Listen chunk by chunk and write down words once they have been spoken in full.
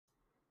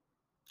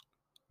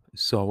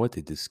Salve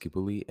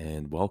discipuli,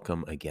 and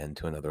welcome again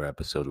to another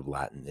episode of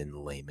Latin in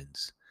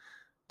Layman's.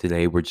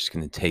 Today, we're just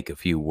going to take a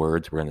few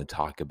words. We're going to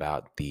talk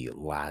about the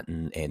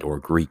Latin and or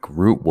Greek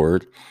root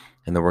word,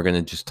 and then we're going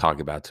to just talk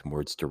about some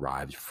words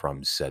derived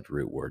from said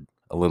root word.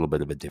 A little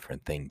bit of a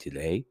different thing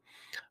today.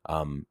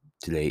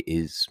 Today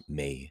is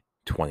May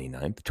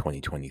 29th,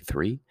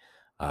 2023.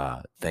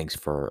 Thanks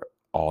for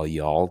all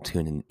y'all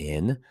tuning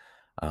in.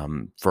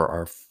 For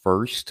our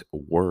first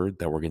word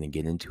that we're going to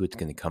get into, it's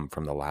going to come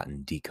from the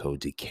Latin dīcō,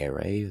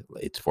 dicere.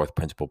 Its fourth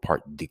principal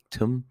part,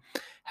 dictum,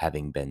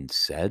 having been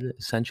said,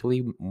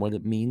 essentially what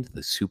it means,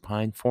 the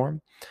supine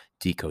form.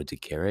 Dīcō,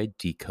 dicere.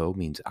 Dīcō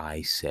means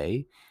I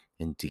say,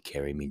 and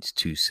dicere means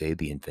to say,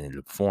 the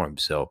infinitive form.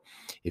 So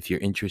if you're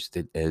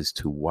interested as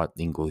to what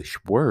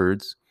English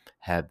words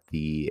have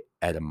the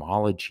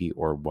etymology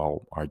or,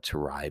 well, are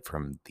derived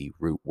from the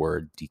root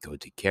word dīcō,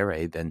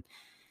 dicere, then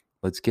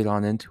let's get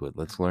on into it.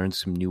 Let's learn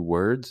some new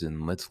words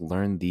and let's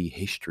learn the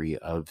history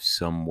of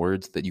some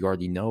words that you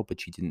already know,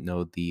 but you didn't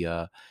know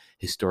the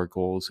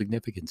historical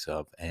significance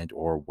of, and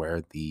or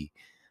where the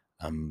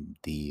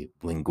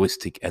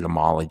linguistic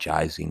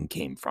etymologizing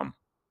came from.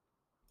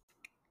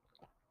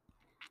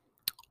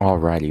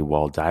 Alrighty,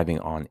 well, diving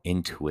on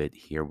into it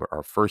here,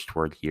 our first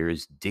word here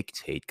is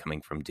dictate,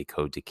 coming from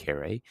dīcō,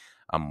 dicere.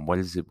 What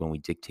is it when we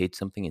dictate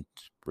something?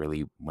 It's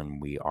really when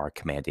we are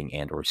commanding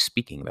and or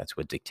speaking. That's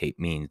what dictate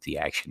means, the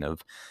action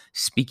of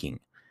speaking.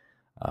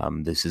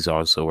 This is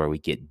also where we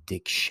get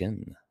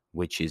diction,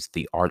 which is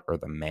the art or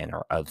the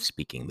manner of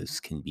speaking. This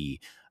can be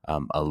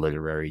a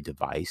literary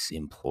device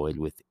employed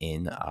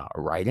within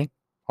writing.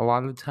 A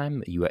lot of the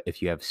time,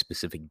 if you have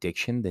specific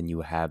diction, then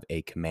you have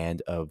a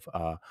command of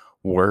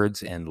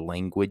words and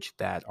language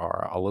that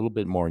are a little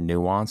bit more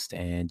nuanced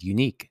and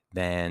unique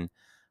than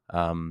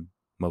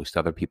most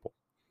other people.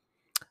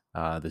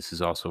 This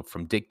is also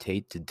from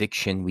dictate to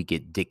diction. We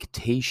get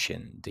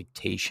dictation.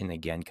 Dictation,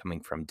 again, coming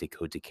from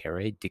dīcō,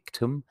 dicere,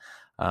 dictum.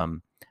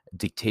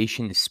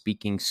 Dictation is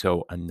speaking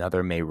so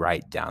another may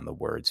write down the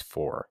words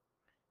for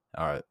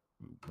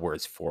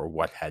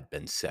what had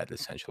been said,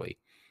 essentially.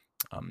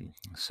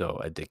 So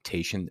a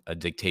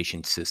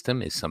dictation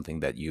system is something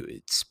that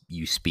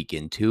you speak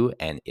into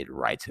and it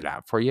writes it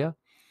out for you.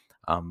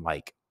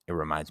 Like it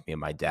reminds me of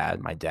my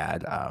dad. My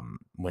dad,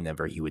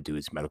 whenever he would do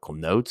his medical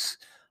notes,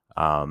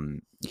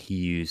 he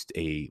used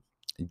a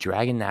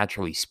Dragon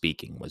Naturally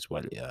Speaking was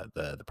what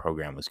the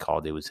program was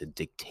called. It was a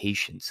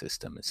dictation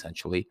system,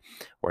 essentially,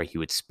 where he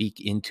would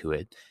speak into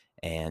it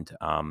and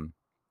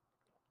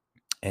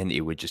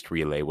it would just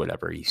relay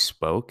whatever he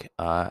spoke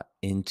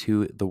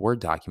into the Word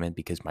document,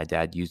 because my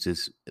dad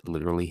uses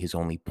literally his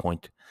only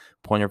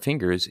pointer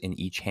fingers in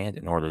each hand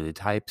in order to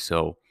type.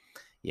 So,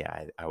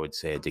 yeah, I would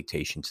say a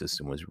dictation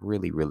system was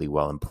really, really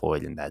well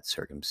employed in that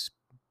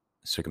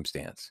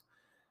circumstance.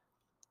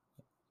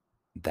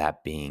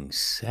 That being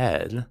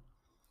said,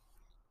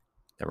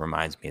 that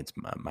reminds me, it's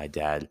my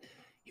dad.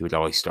 He would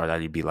always start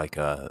out, he'd be like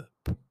a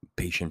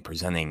patient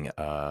presenting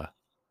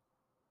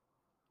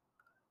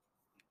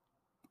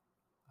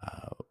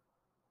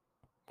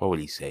what would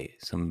he say?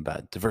 Something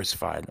about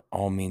diversified,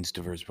 all means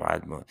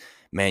diversified,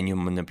 manual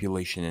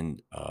manipulation in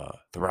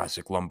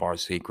thoracic, lumbar,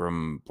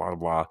 sacrum, blah, blah,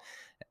 blah.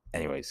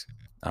 Anyways,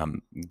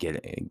 I'm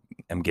getting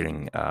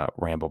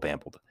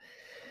ramble-bambled.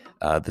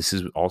 This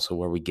is also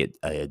where we get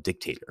a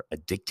dictator. A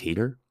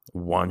dictator,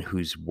 one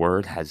whose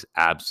word has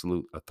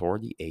absolute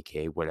authority,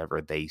 aka whatever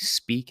they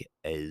speak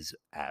is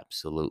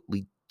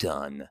absolutely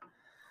done.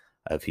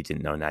 If you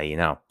didn't know, now you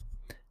know.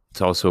 It's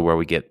also where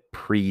we get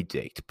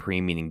predict, pre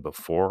meaning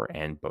before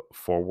and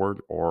forward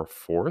or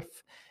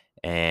forth,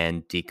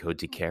 and dīcō,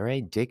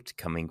 dicere, dict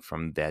coming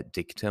from that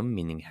dictum,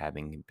 meaning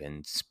having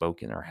been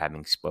spoken or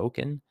having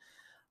spoken.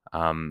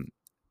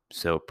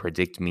 So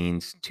predict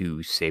means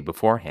to say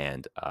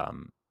beforehand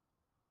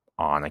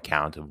on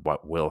account of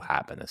what will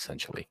happen,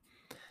 essentially.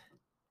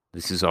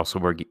 This is also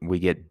where we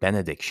get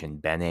benediction,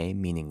 bene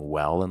meaning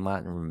well in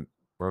Latin.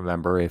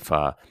 Remember,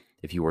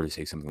 if you were to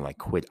say something like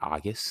quid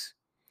agis,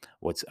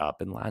 what's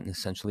up in Latin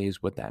essentially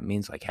is what that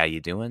means, like how you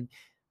doing.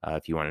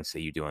 If you want to say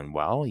you're doing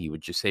well, you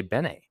would just say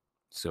bene.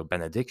 So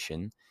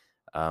benediction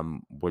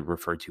would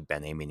refer to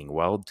bene meaning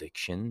well,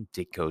 diction,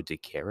 dīcō,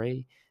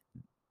 dicere,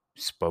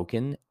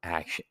 spoken,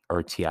 action,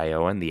 or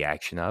tion,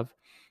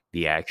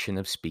 the action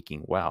of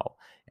speaking well.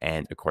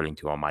 And according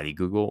to Almighty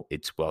Google,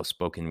 it's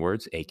well-spoken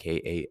words,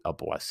 aka a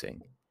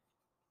blessing.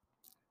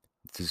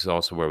 This is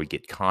also where we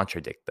get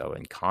contradict, though.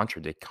 And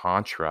contradict,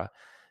 contra,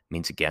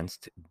 means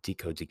against.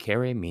 Dīcō,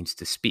 dicere means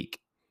to speak.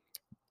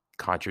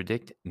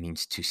 Contradict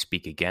means to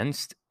speak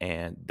against,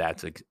 and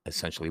that's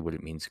essentially what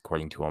it means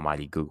according to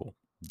Almighty Google.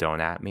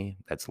 Don't at me.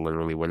 That's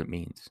literally what it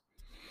means.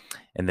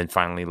 And then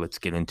finally, let's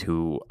get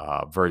into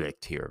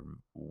verdict here.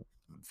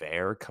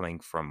 Ver coming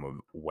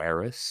from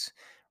verus.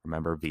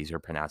 Remember, V's are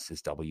pronounced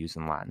as W's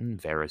in Latin.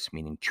 Verus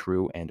meaning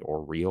true and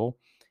or real.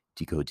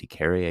 Dīcō,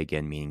 dicere,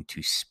 again, meaning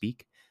to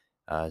speak.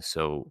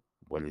 So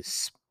what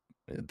is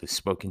the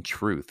spoken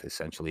truth,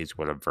 essentially, is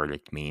what a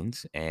verdict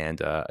means.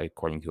 And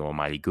according to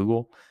Almighty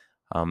Google,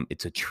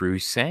 it's a true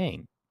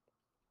saying.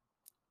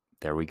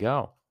 There we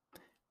go.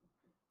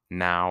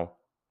 Now,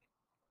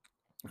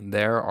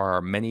 there are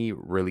many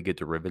really good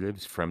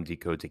derivatives from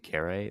dīcō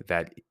dicere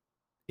that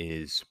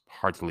is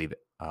hard to leave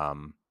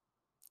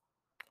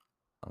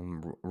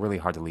really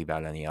hard to leave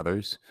out any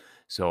others.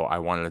 So I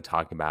wanted to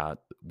talk about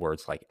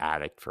words like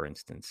addict, for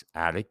instance.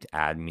 Addict,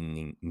 ad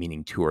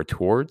meaning to or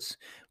towards,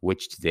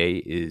 which today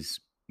is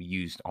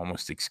used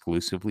almost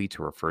exclusively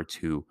to refer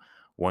to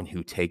one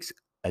who takes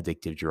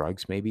addictive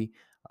drugs, maybe,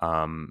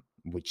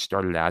 which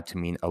started out to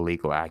mean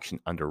illegal action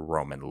under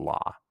Roman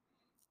law.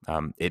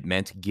 It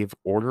meant give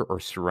order or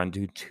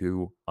surrender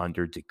to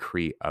under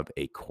decree of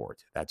a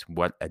court. That's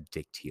what a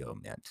dictio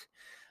meant.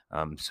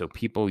 So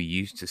people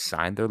used to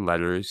sign their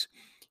letters,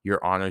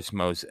 "Your Honor's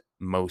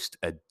most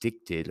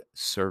addicted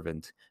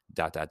servant,"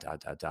 dot dot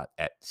dot dot dot,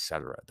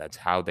 etc. That's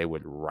how they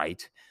would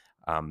write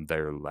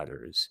their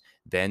letters.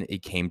 Then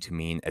it came to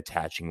mean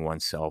attaching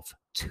oneself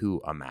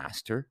to a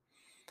master,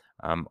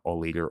 a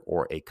leader,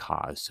 or a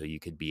cause. So you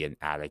could be an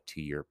addict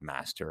to your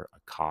master, a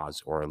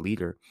cause, or a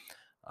leader.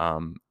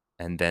 Um,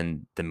 and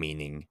then the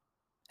meaning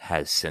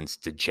has since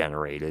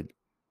degenerated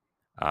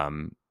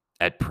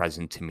at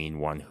present to mean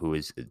one who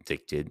is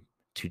addicted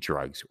to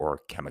drugs or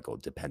chemical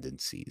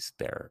dependencies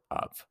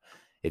thereof.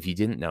 If you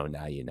didn't know,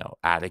 now you know.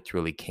 Addict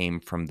really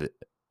came from the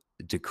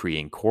decree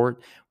in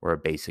court, where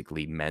it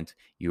basically meant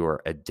you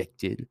are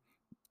addicted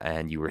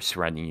and you were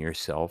surrendering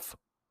yourself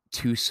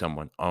to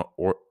someone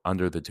or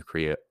under the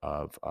decree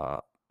of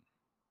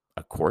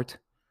a court.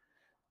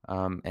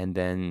 And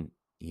then,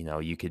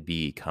 you could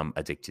become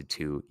addicted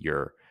to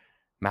your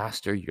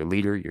master, your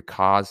leader, your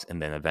cause,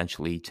 and then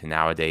eventually to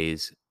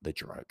nowadays, the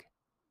drug.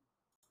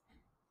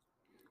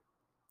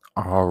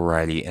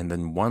 Alrighty, and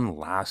then one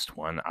last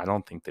one. I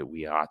don't think that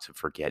we ought to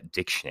forget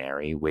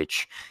dictionary,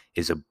 which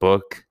is a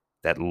book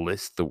that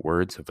lists the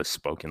words of a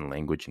spoken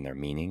language and their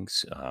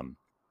meanings.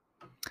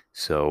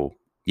 So,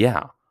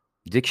 yeah,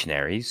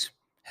 dictionaries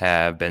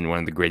have been one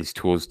of the greatest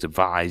tools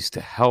devised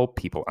to help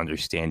people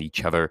understand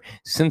each other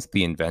since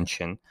the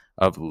invention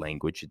of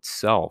language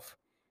itself.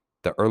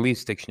 The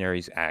earliest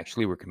dictionaries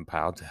actually were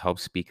compiled to help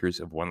speakers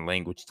of one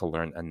language to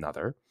learn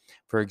another.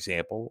 For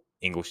example,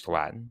 English to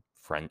Latin,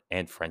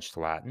 French to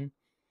Latin.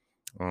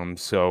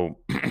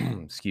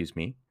 Excuse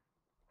me.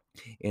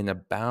 In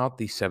about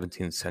the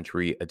 17th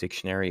century, a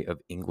dictionary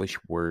of English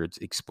words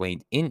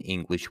explained in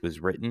English was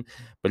written,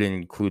 but it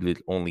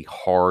included only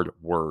hard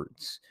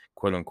words,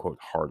 quote unquote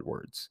hard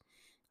words.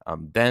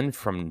 Then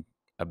from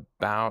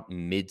about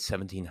mid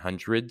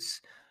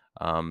 1700s,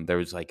 there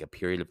was like a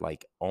period of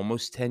like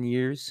almost 10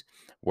 years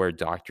where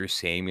Dr.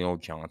 Samuel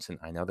Johnson,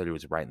 I know that it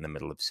was right in the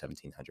middle of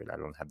 1700. I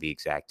don't have the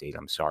exact date.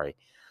 I'm sorry.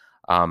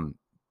 Um,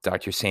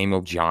 Dr.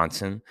 Samuel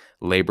Johnson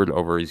labored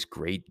over his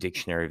great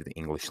dictionary of the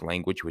English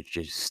language, which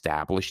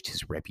established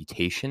his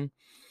reputation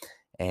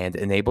and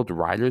enabled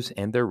writers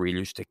and their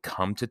readers to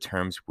come to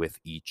terms with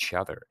each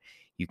other.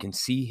 You can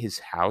see his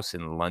house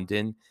in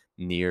London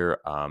near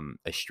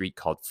a street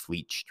called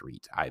Fleet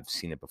Street. I've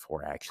seen it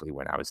before, actually,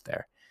 when I was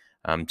there.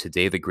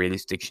 Today, the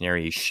greatest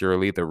dictionary is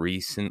surely the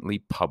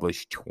recently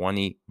published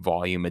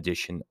 20-volume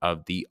edition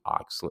of the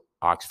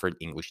Oxford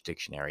English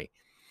Dictionary.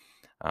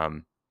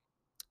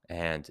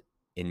 And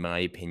in my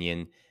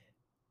opinion,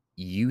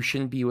 you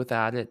shouldn't be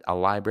without it. A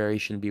library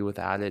shouldn't be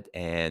without it.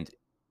 And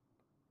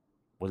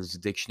what is a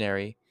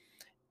dictionary?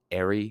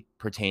 Airy,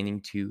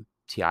 pertaining to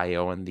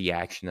TIO and the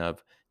action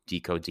of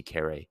dīcō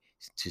dicere,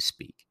 to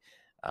speak.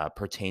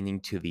 Pertaining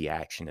to the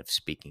action of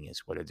speaking is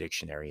what a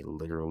dictionary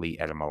literally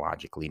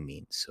etymologically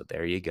means. So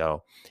there you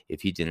go.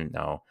 If you didn't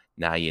know,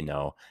 now you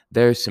know.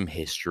 There's some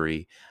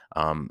history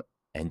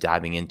and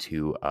diving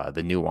into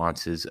the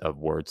nuances of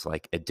words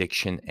like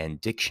addiction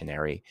and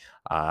dictionary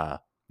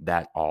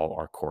that all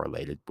are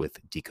correlated with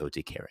dīcō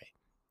dicere.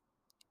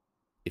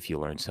 If you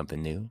learned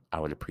something new, I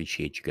would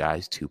appreciate you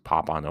guys to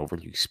pop on over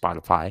to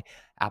Spotify,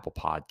 Apple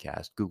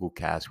Podcast, Google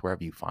Cast,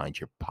 wherever you find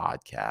your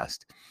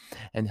podcast,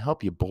 and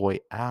help your boy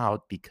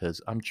out,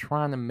 because I'm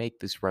trying to make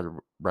this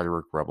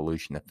rhetoric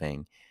revolution a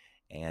thing.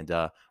 And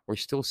we're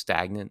still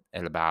stagnant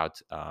at about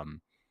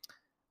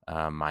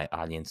my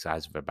audience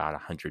size of about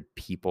 100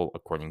 people,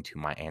 according to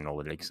my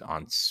analytics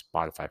on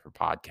Spotify for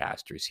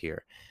podcasters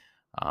here.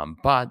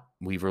 But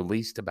we've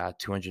released about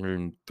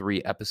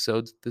 203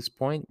 episodes at this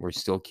point. We're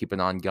still keeping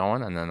on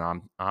going, and then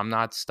I'm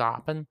not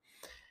stopping.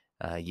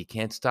 You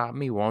can't stop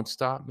me, won't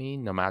stop me,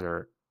 no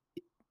matter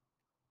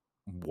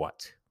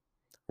what.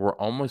 We're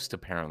almost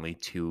apparently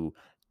to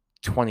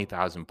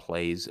 20,000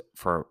 plays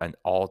for an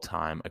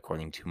all-time,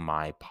 according to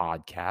my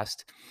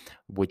podcast,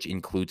 which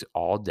includes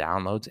all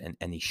downloads and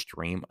any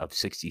stream of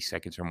 60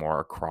 seconds or more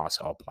across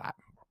all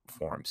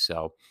platforms.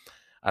 So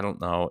I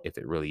don't know if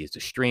it really is a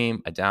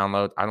stream, a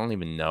download. I don't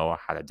even know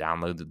how to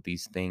download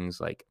these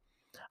things. Like,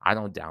 I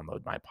don't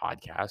download my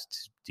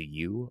podcasts. Do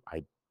you?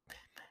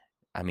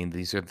 I mean,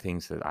 these are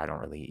things that I don't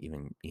really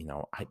even,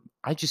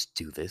 I just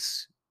do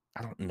this.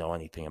 I don't know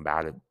anything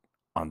about it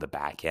on the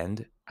back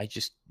end. I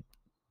just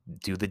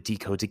do the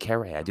dīcō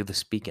dicere. I do the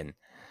speaking.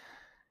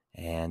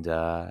 And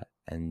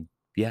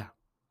yeah.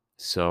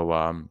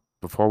 So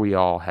before we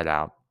all head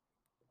out,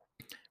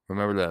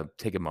 remember to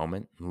take a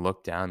moment and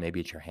look down maybe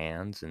at your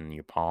hands and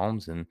your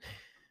palms and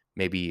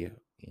maybe,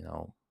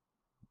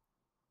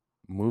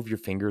 move your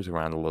fingers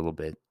around a little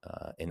bit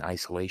in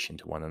isolation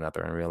to one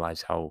another and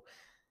realize how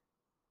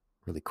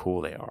really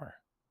cool they are,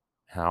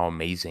 how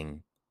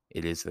amazing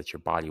it is that your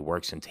body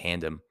works in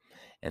tandem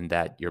and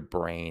that your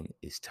brain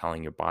is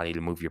telling your body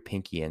to move your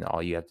pinky and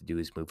all you have to do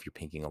is move your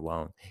pinky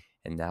alone.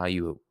 And now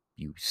you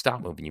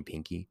stop moving your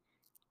pinky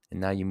and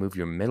now you move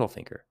your middle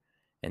finger.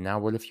 And now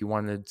what if you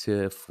wanted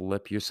to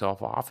flip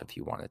yourself off if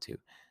you wanted to?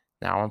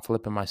 Now I'm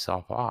flipping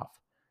myself off.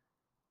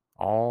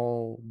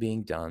 All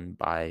being done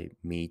by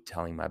me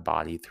telling my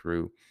body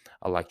through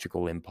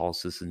electrical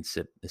impulses and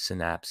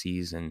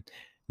synapses and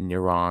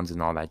neurons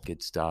and all that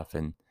good stuff.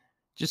 And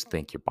just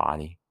think your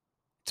body.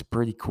 It's a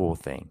pretty cool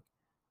thing.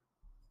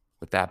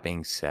 With that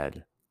being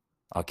said,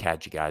 I'll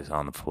catch you guys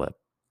on the flip.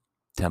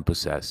 Tempo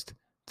Sest,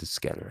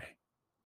 dīcere.